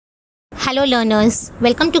Hello learners,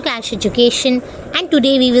 welcome to Cash Education, and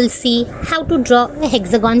today we will see how to draw a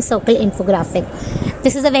hexagon circle infographic.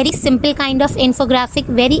 This is a very simple kind of infographic,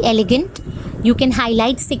 very elegant. You can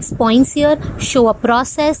highlight 6 points here, show a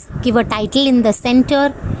process, give a title in the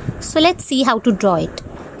center. So let's see how to draw it.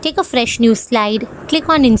 Take a fresh new slide, click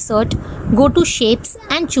on Insert, go to Shapes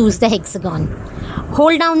and choose the hexagon.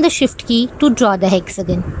 Hold down the Shift key to draw the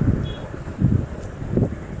hexagon.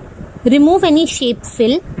 Remove any shape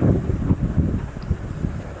fill.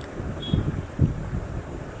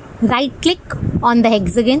 Right click on the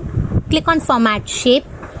hexagon, click on Format Shape,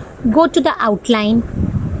 go to the outline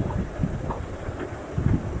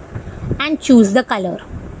and choose the color.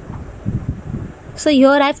 So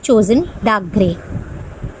here I have chosen dark grey.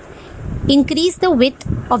 Increase the width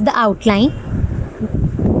of the outline,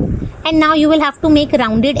 and now you will have to make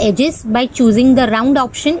rounded edges by choosing the round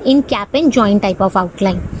option in cap and join type of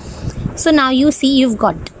outline. So now you see you've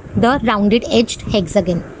got the rounded edged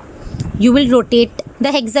hexagon. You will rotate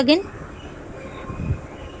the hexagon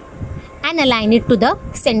and align it to the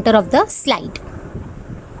center of the slide.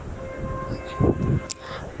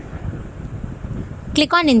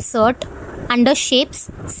 Click on Insert, under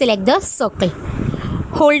Shapes, select the circle.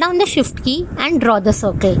 Hold down the Shift key and draw the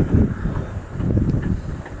circle.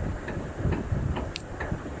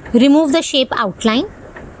 Remove the shape outline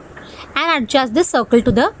and adjust the circle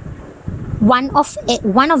to the one of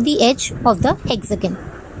the edge of the hexagon.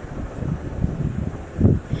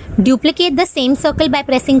 Duplicate the same circle by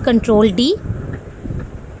pressing Ctrl D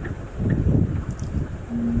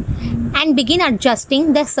and begin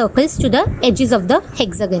adjusting the circles to the edges of the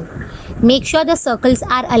hexagon. Make sure the circles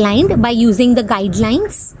are aligned by using the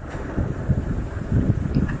guidelines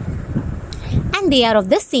and they are of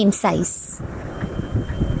the same size.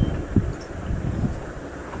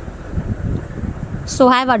 So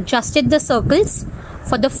I have adjusted the circles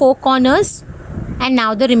for the 4 corners and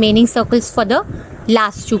now the remaining circles for the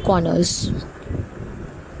last 2 corners.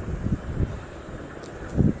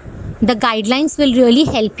 The guidelines will really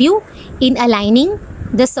help you in aligning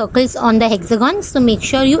the circles on the hexagon, so make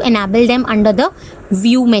sure you enable them under the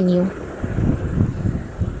view menu.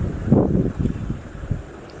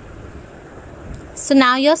 So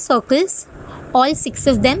now your circles, all 6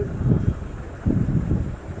 of them,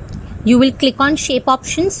 you will click on shape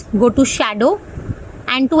options, go to shadow,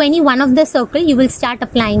 and to any one of the circle you will start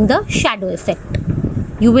applying the shadow effect.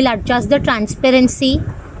 You will adjust the transparency,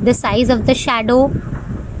 the size of the shadow.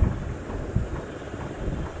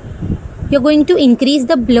 You're going to increase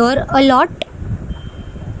the blur a lot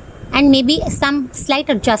and maybe some slight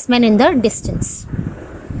adjustment in the distance.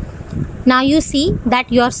 Now you see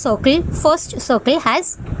that your circle, first circle,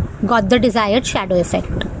 has got the desired shadow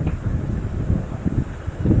effect.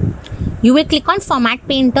 You will click on Format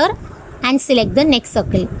Painter and select the next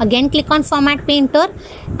circle. Again click on Format Painter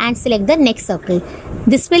and select the next circle.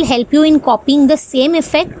 This will help you in copying the same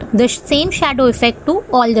effect, the same shadow effect to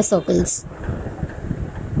all the circles.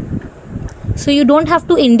 So you don't have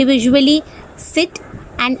to individually sit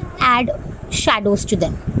and add shadows to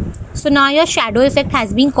them. So now your shadow effect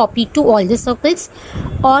has been copied to all the circles.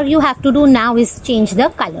 All you have to do now is change the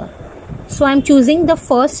color. So I'm choosing the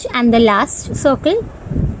first and the last circle.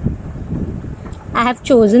 I have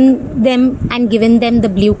chosen them and given them the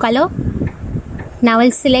blue color. Now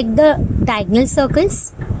I'll select the diagonal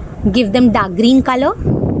circles, give them dark green color,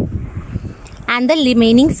 and the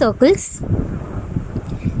remaining circles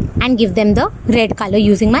and give them the red color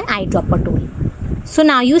using my eyedropper tool. So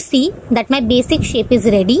now you see that my basic shape is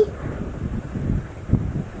ready.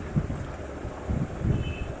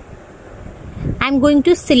 I'm going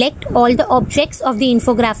to select all the objects of the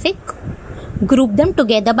infographic, group them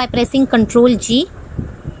together by pressing Ctrl G.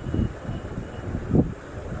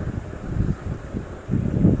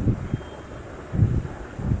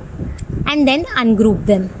 And then ungroup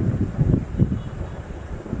them.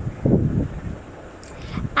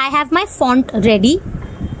 I have my font ready.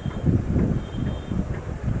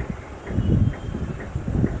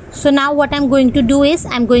 So now what I'm going to do is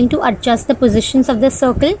I'm going to adjust the positions of the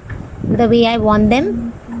circle the way I want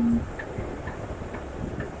them.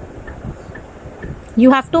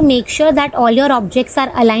 You have to make sure that all your objects are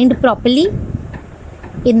aligned properly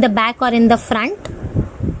in the back or in the front.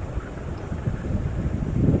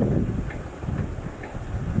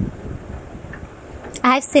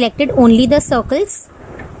 I have selected only the circles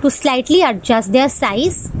to slightly adjust their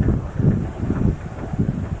size.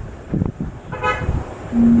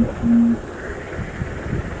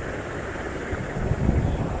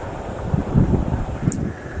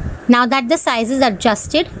 Now that the size is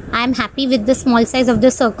adjusted, I am happy with the small size of the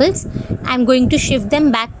circles. I am going to shift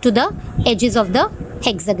them back to the edges of the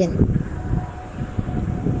hexagon.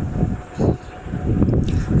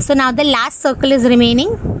 So now the last circle is remaining.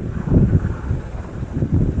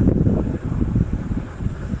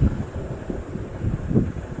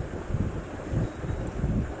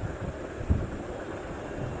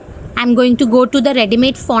 I'm going to go to the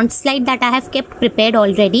ready-made font slide that I have kept prepared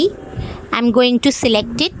already. I'm going to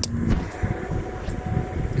select it,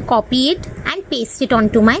 copy it and paste it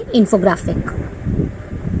onto my infographic.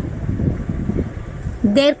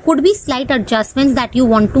 There could be slight adjustments that you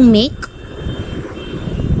want to make.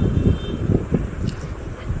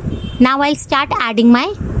 Now I'll start adding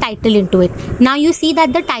my title into it. Now you see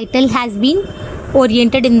that the title has been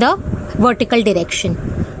oriented in the vertical direction.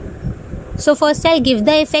 So first I'll give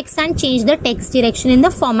the effects and change the text direction in the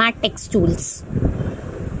format text tools.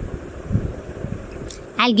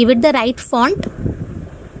 I'll give it the right font.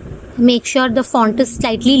 Make sure the font is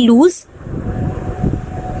slightly loose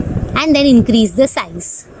and then increase the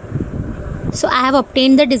size. So I have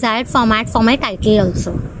obtained the desired format for my title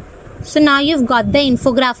also. So now you've got the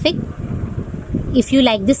infographic. If you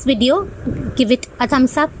like this video, give it a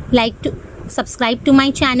thumbs up, subscribe to my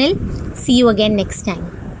channel. See you again next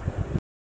time.